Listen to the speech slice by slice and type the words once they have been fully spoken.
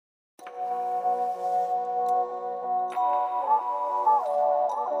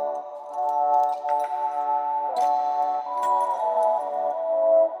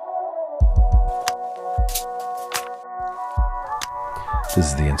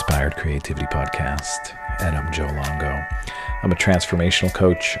is the Inspired Creativity Podcast, and I'm Joe Longo. I'm a transformational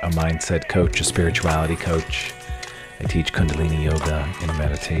coach, a mindset coach, a spirituality coach. I teach Kundalini yoga and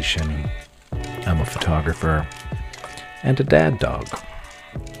meditation. I'm a photographer and a dad dog.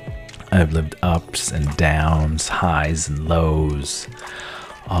 I've lived ups and downs, highs and lows,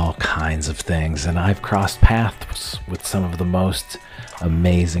 all kinds of things, and I've crossed paths with some of the most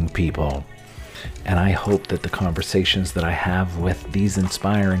amazing people. And I hope that the conversations that I have with these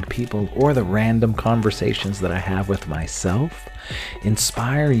inspiring people, or the random conversations that I have with myself,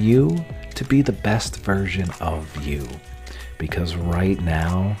 inspire you to be the best version of you. Because right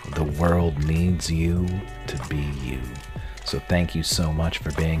now, the world needs you to be you. So thank you so much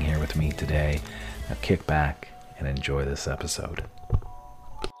for being here with me today. Now kick back and enjoy this episode.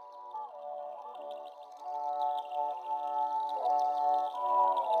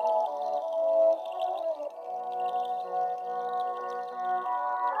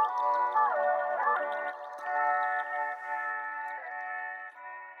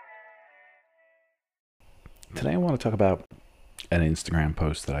 Today I want to talk about an Instagram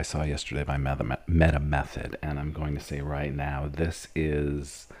post that I saw yesterday by Meta Method, and I'm going to say right now, this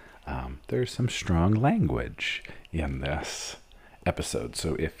is, there's some strong language in this episode,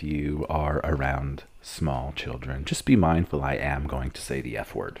 so if you are around small children, just be mindful I am going to say the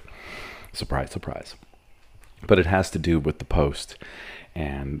F word. Surprise, surprise. But it has to do with the post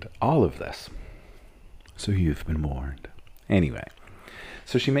and all of this. So you've been warned. Anyway.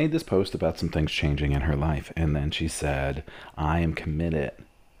 So she made this post about some things changing in her life, and then she said, I am committed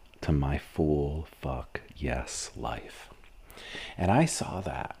to my full fuck yes life. And I saw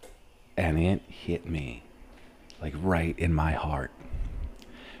that, and it hit me, like right in my heart.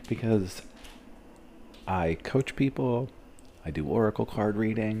 Because I coach people, I do oracle card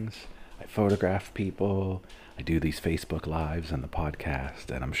readings, I photograph people, I do these Facebook Lives and the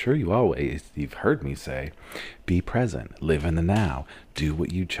podcast, and I'm sure you've heard me say, be present, live in the now, do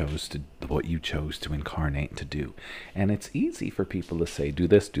what you chose to incarnate to do. And it's easy for people to say, do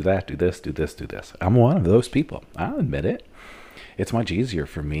this, do that, do this, do this, do this. I'm one of those people. I'll admit it. It's much easier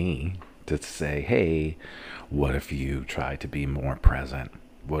for me to say, hey, what if you try to be more present?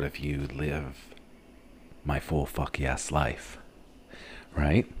 What if you live my full fuck yes life?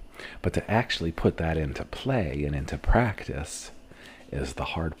 Right? But to actually put that into play and into practice is the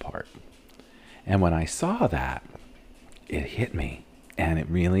hard part. And when I saw that, it hit me, and it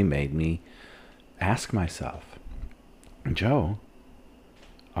really made me ask myself, Joe,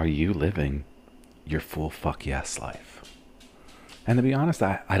 are you living your full fuck yes life? And to be honest,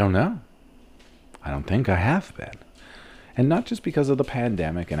 I don't know. I don't think I have been. And not just because of the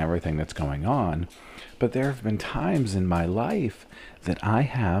pandemic and everything that's going on, but there have been times in my life that I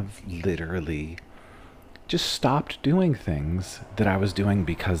have literally just stopped doing things that I was doing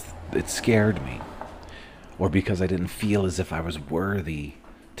because it scared me, or because I didn't feel as if I was worthy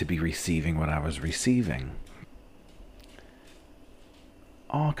to be receiving what I was receiving.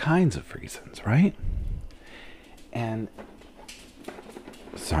 All kinds of reasons, right? And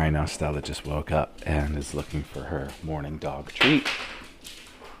sorry, now Stella just woke up and is looking for her morning dog treat.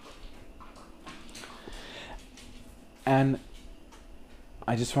 And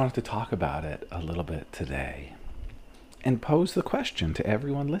I just wanted to talk about it a little bit today and pose the question to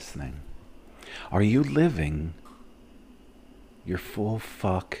everyone listening. Are you living your full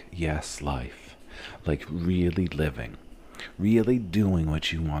fuck yes life? Like really living, really doing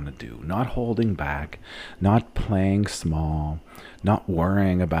what you want to do, not holding back, not playing small, not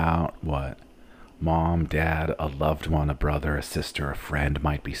worrying about what mom, dad, a loved one, a brother, a sister, a friend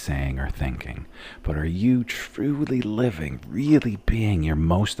might be saying or thinking. But are you truly living, really being your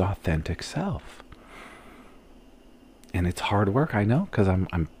most authentic self? And it's hard work, I know, because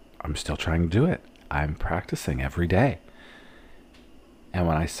I'm still trying to do it. I'm practicing every day. And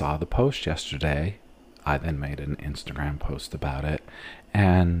when I saw the post yesterday, I then made an Instagram post about it,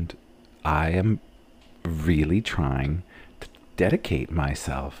 and I am really trying to dedicate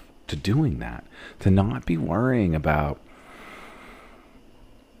myself to doing that, to not be worrying about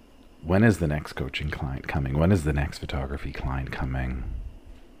when is the next coaching client coming, when is the next photography client coming,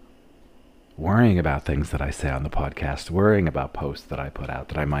 worrying about things that I say on the podcast, worrying about posts that I put out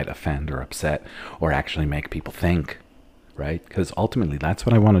that I might offend or upset or actually make people think, right? Because ultimately that's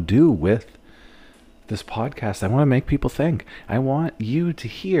what I want to do with this podcast. I want to make people think. I want you to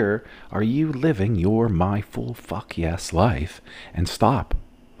hear, are you living your my full fuck yes life? And stop.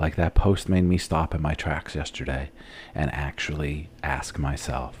 Like that post made me stop in my tracks yesterday and actually ask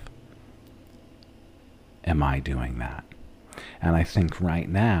myself, am I doing that? And I think right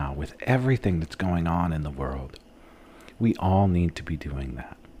now, with everything that's going on in the world, We all need to be doing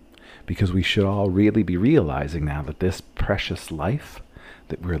that, because we should all really be realizing now that this precious life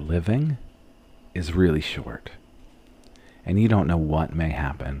that we're living is really short. And you don't know what may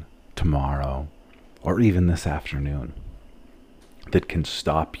happen tomorrow or even this afternoon that can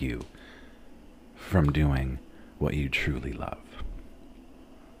stop you from doing what you truly love.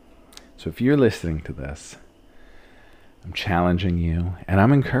 So if you're listening to this, I'm challenging you and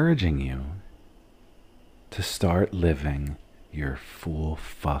I'm encouraging you to start living your full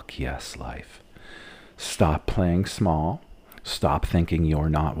fuck yes life. Stop playing small. Stop thinking you're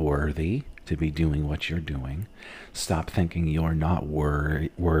not worthy to be doing what you're doing. Stop thinking you're not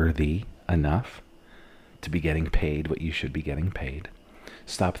worthy enough to be getting paid what you should be getting paid.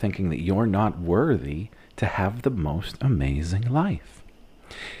 Stop thinking that you're not worthy to have the most amazing life.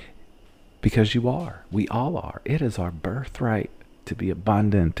 Because you are. We all are. It is our birthright to be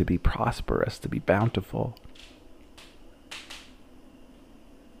abundant, to be prosperous, to be bountiful.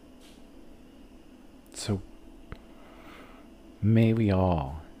 So may we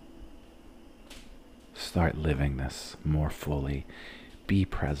all start living this more fully. Be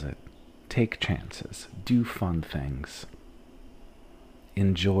present. Take chances. Do fun things.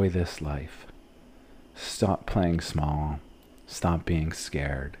 Enjoy this life. Stop playing small. Stop being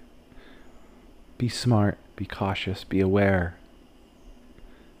scared. Be smart. Be cautious. Be aware.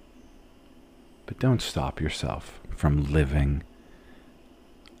 But don't stop yourself from living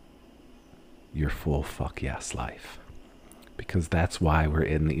your full fuck yes life. Because that's why we're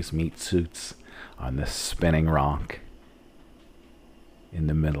in these meat suits on this spinning rock in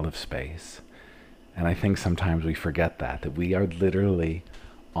the middle of space. And I think sometimes we forget that we are literally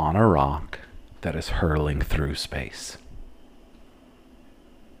on a rock that is hurling through space.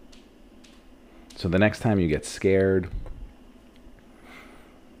 So the next time you get scared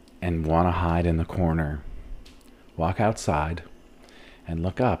and want to hide in the corner, walk outside and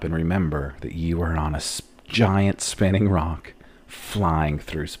look up and remember that you are on a giant spinning rock flying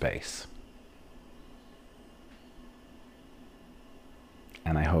through space.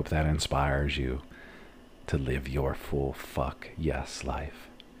 And I hope that inspires you to live your full fuck yes life.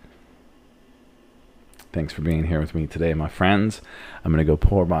 Thanks for being here with me today, my friends. I'm going to go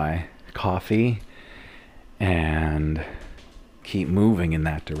pour my coffee and keep moving in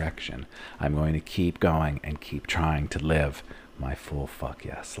that direction. I'm going to keep going and keep trying to live my full fuck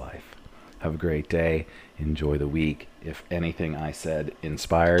yes life. Have a great day. Enjoy the week. If anything I said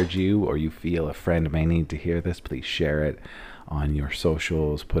inspired you or you feel a friend may need to hear this, please share it on your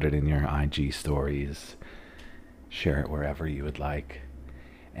socials, put it in your IG stories, share it wherever you would like.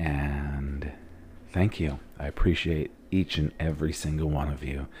 And thank you. I appreciate each and every single one of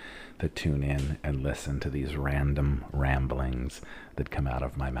you that tune in and listen to these random ramblings that come out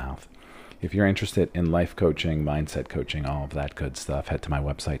of my mouth. If you're interested in life coaching, mindset coaching, all of that good stuff, head to my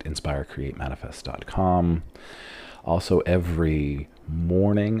website, inspirecreatemanifest.com. Also, every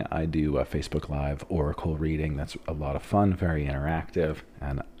morning I do a Facebook Live Oracle reading. That's a lot of fun, very interactive,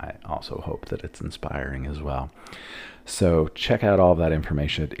 and I also hope that it's inspiring as well. So check out all of that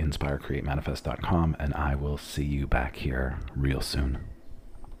information at inspirecreatemanifest.com, and I will see you back here real soon.